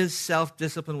 His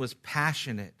self-discipline was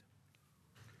passionate.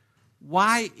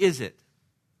 Why is it,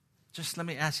 just let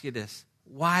me ask you this,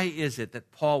 why is it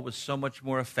that Paul was so much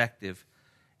more effective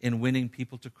in winning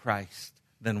people to Christ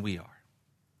than we are?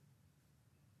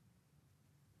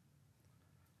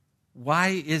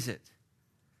 Why is it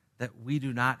that we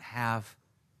do not have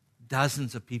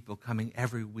dozens of people coming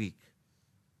every week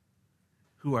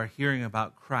who are hearing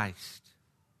about Christ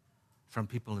from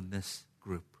people in this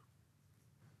group?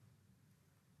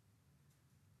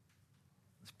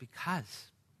 It's because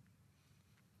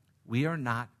we are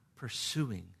not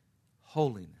pursuing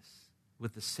holiness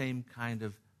with the same kind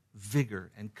of vigor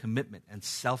and commitment and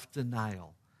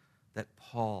self-denial that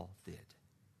Paul did.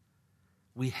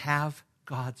 We have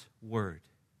God's word.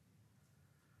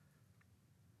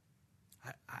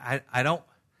 I don't,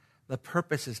 the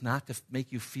purpose is not to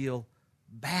make you feel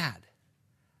bad.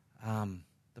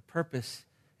 The purpose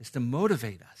is to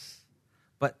motivate us.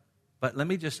 But let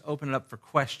me just open it up for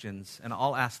questions, and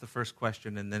I'll ask the first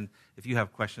question, and then if you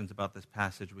have questions about this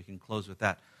passage, we can close with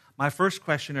that. My first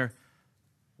question are,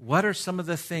 what are some of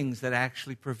the things that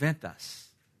actually prevent us?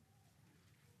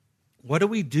 What do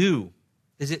we do?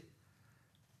 Is it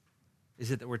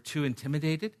that we're too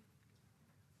intimidated?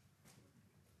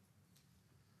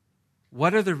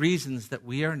 What are the reasons that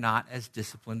we are not as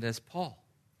disciplined as Paul?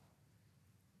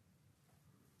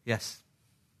 Yes?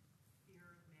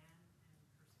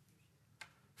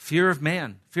 Fear of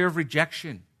man, fear of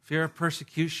rejection, fear of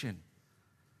persecution.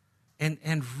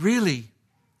 And really,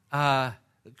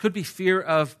 it could be fear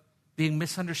of being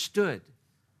misunderstood,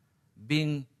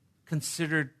 being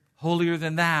considered holier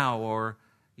than thou, or,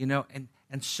 and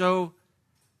so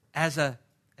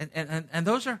and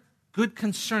those are good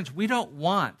concerns. We don't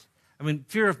want,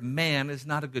 fear of man is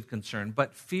not a good concern,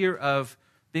 but fear of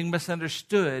being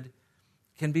misunderstood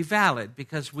can be valid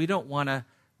because we don't want to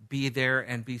be there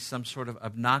and be some sort of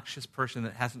obnoxious person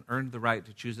that hasn't earned the right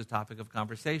to choose a topic of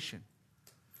conversation.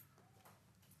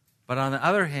 But on the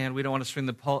other hand, we don't want to swing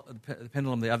the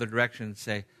pendulum the other direction and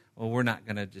say, well, we're not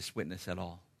going to just witness at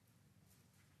all.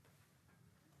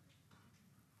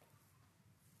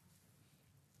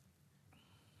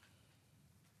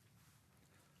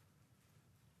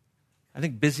 I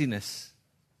think busyness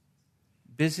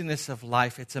of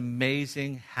life, it's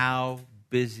amazing how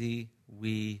busy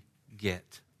we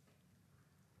get.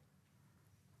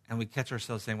 And we catch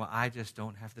ourselves saying, well, I just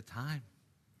don't have the time.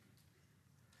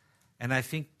 And I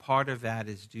think part of that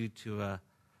is due to a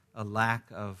lack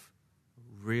of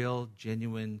real,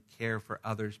 genuine care for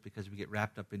others because we get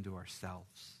wrapped up into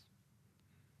ourselves.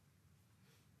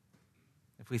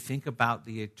 If we think about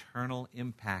the eternal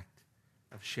impact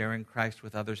of sharing Christ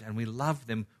with others and we love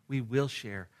them, we will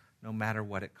share no matter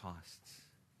what it costs.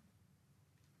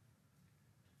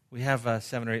 We have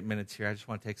 7 or 8 minutes here. I just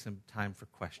want to take some time for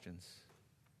questions.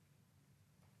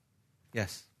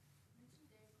 Yes?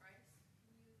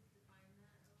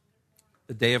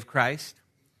 The day of Christ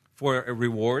for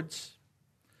rewards.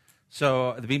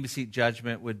 So the Bema Seat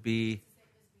judgment would be...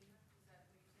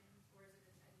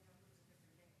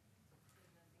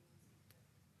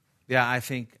 Yeah, I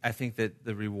think that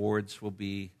the rewards will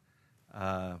be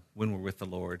when we're with the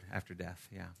Lord after death.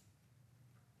 Yeah.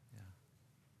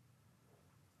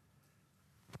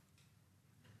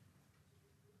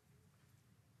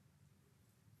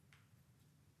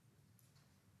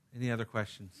 Any other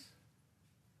questions?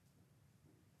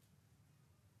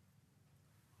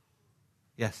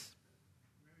 Yes.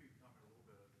 Maybe comment a little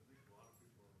bit. I think a lot of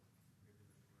people maybe in this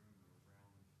room or around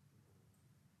people who would claim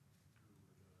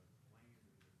to be a Christian,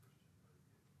 but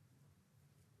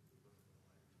look at their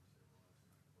life and say, well,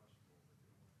 that's kind of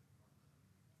questionable, but they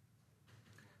don't want to confront them on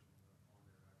their actual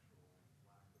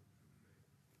lack of true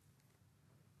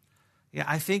faith. Yeah,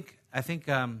 I think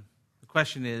the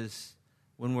question is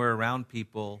when we're around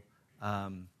people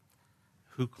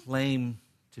who claim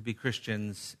to be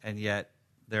Christians and yet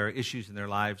there are issues in their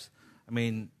lives.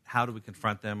 How do we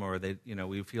confront them, or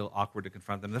we feel awkward to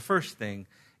confront them? The first thing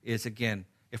is, again,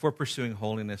 if we're pursuing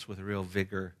holiness with real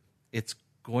vigor, it's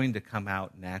going to come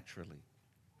out naturally.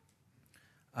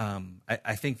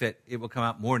 I think that it will come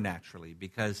out more naturally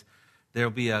because there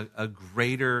will be a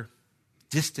greater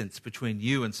distance between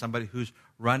you and somebody who's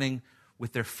running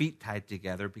with their feet tied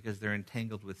together because they're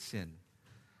entangled with sin.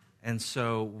 And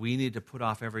so we need to put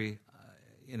off every...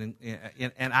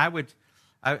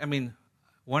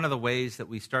 one of the ways that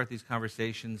we start these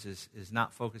conversations is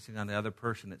not focusing on the other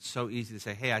person. It's so easy to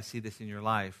say, hey, I see this in your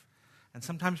life. And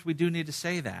sometimes we do need to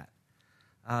say that.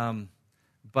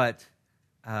 But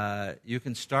you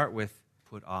can start with,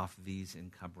 put off these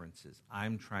encumbrances.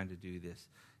 I'm trying to do this.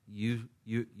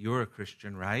 You're a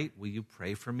Christian, right? Will you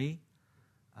pray for me?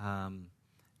 And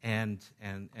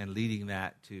leading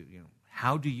that to,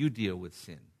 how do you deal with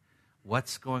sin?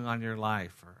 What's going on in your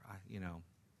life? Or,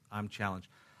 I'm challenged.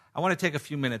 I want to take a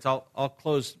few minutes. I'll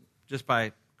close just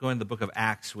by going to the book of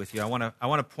Acts with you. I want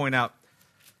to point out,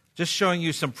 just showing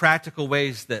you some practical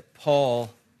ways that Paul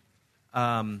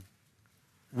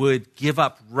would give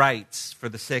up rights for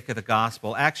the sake of the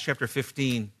gospel. Acts chapter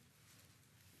 15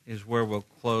 is where we'll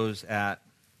close at.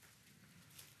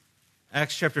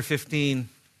 Acts chapter 15.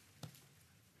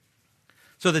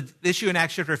 So the issue in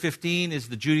Acts chapter 15 is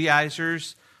the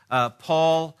Judaizers.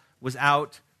 Paul was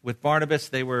out with Barnabas.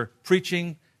 They were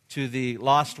preaching to the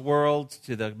lost world,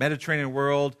 to the Mediterranean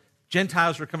world.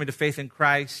 Gentiles were coming to faith in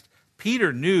Christ.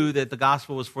 Peter knew that the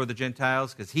gospel was for the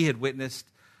Gentiles because he had witnessed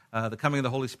the coming of the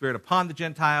Holy Spirit upon the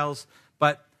Gentiles.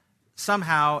 But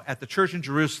somehow at the church in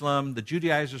Jerusalem, the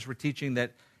Judaizers were teaching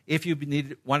that if you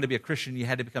wanted to be a Christian, you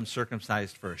had to become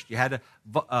circumcised first. You had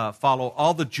to follow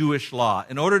all the Jewish law.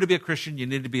 In order to be a Christian, you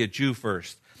needed to be a Jew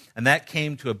first. And that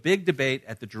came to a big debate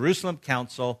at the Jerusalem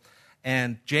Council.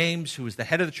 And James, who was the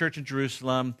head of the church in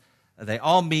Jerusalem, they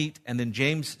all meet, and then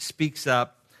James speaks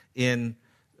up in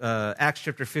Acts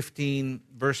chapter 15,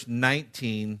 verse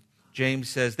 19. James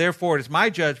says, "Therefore it is my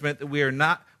judgment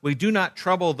that we do not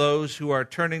trouble those who are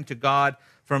turning to God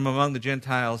from among the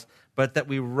Gentiles, but that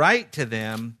we write to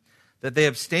them that they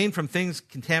abstain from things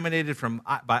contaminated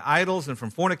by idols and from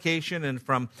fornication and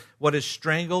from what is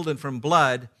strangled and from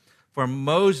blood. For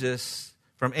Moses,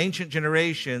 from ancient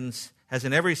generations, has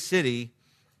in every city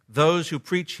those who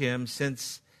preach him,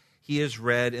 since he is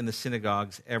read in the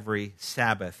synagogues every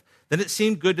Sabbath. Then it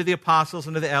seemed good to the apostles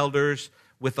and to the elders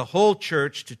with the whole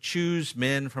church to choose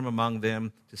men from among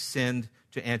them to send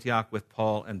to Antioch with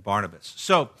Paul and Barnabas.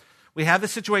 So we have the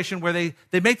situation where they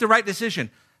make the right decision.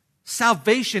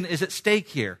 Salvation is at stake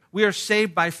here. We are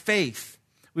saved by faith.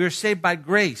 We are saved by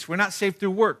grace. We're not saved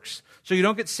through works. So you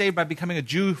don't get saved by becoming a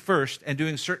Jew first and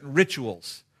doing certain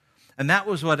rituals. And that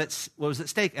was what was at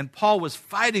stake. And Paul was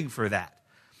fighting for that.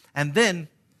 And then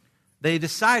they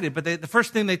decided, but the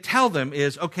first thing they tell them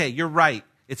is, okay, you're right.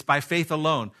 It's by faith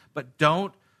alone. But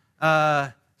don't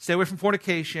stay away from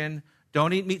fornication.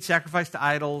 Don't eat meat sacrificed to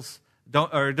idols.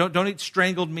 Don't eat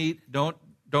strangled meat. Don't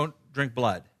drink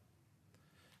blood.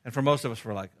 And for most of us,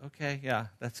 we're like, okay, yeah,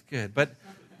 that's good. But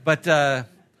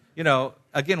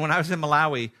again, when I was in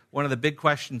Malawi, one of the big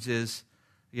questions is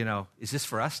this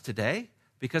for us today?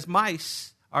 Because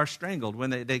mice are strangled. When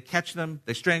they catch them,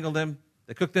 they strangle them,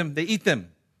 they cook them, they eat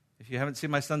them. If you haven't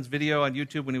seen my son's video on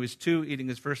YouTube when he was 2 eating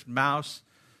his first mouse,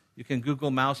 you can Google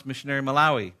mouse missionary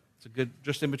Malawi. It's a good,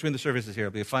 just in between the services here.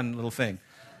 It'll be a fun little thing.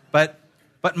 But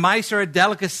mice are a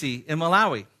delicacy in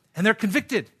Malawi, and they're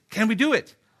convicted. Can we do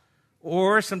it?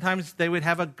 Or sometimes they would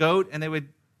have a goat, and they would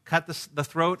cut the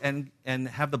throat and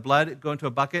have the blood go into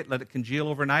a bucket, let it congeal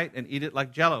overnight, and eat it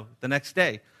like Jell-O the next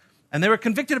day. And they were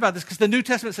convicted about this because the New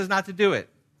Testament says not to do it.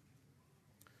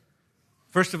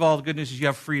 First of all, the good news is you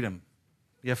have freedom.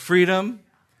 You have freedom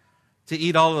to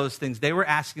eat all of those things. They were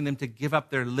asking them to give up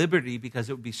their liberty because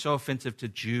it would be so offensive to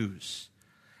Jews.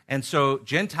 And so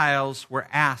Gentiles were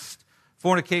asked.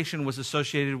 Fornication was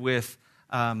associated with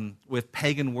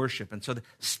pagan worship. And so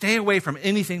stay away from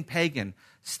anything pagan.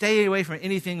 Stay away from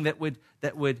anything that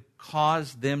would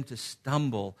cause them to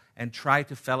stumble and try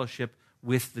to fellowship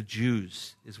with the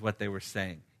Jews, is what they were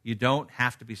saying. You don't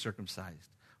have to be circumcised.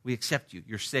 We accept you.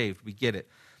 You're saved. We get it.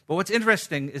 But what's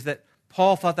interesting is that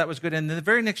Paul thought that was good. And in the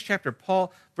very next chapter,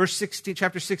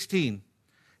 chapter 16,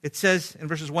 it says in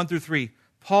verses 1 through 3,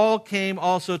 Paul came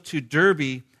also to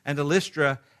Derbe and to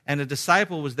Lystra, and a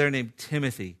disciple was there named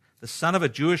Timothy, the son of a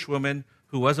Jewish woman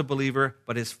who was a believer,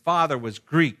 but his father was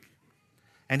Greek.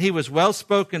 And he was well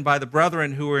spoken by the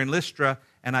brethren who were in Lystra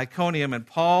and Iconium, and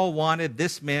Paul wanted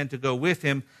this man to go with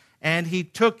him, and he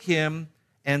took him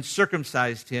and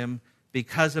circumcised him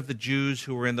because of the Jews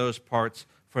who were in those parts,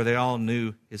 for they all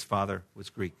knew his father was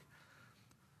Greek.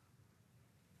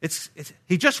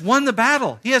 He just won the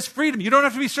battle. He has freedom. You don't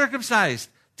have to be circumcised.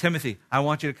 Timothy, I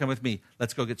want you to come with me.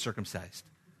 Let's go get circumcised.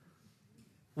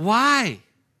 Why?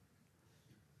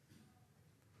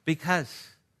 Because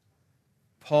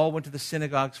Paul went to the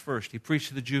synagogues first. He preached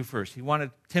to the Jew first. He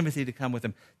wanted Timothy to come with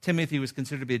him. Timothy was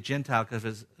considered to be a Gentile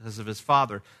because of his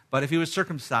father. But if he was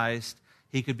circumcised,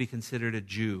 he could be considered a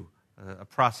Jew, a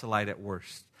proselyte at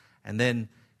worst. And then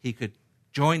he could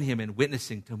join him in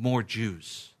witnessing to more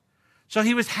Jews. So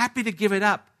he was happy to give it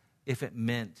up if it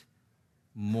meant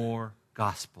more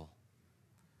gospel.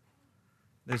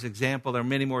 There are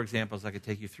many more examples I could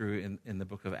take you through in the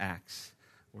book of Acts,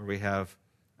 where we have,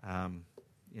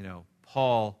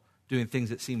 Paul doing things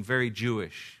that seem very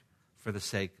Jewish for the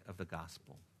sake of the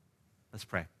gospel. Let's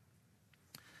pray.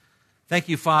 Thank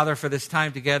you, Father, for this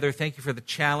time together. Thank you for the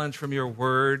challenge from your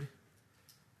word.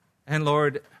 And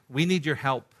Lord, we need your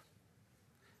help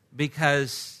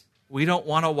because we don't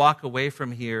want to walk away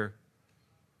from here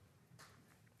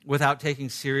without taking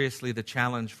seriously the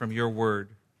challenge from your word.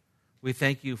 We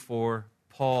thank you for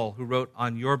Paul, who wrote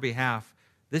on your behalf.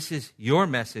 This is your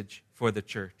message for the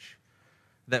church,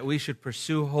 that we should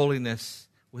pursue holiness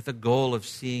with the goal of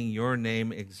seeing your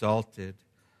name exalted.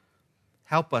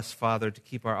 Help us, Father, to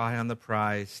keep our eye on the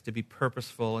prize, to be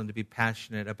purposeful and to be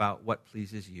passionate about what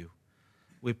pleases you.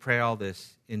 We pray all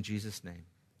this in Jesus' name.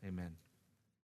 Amen.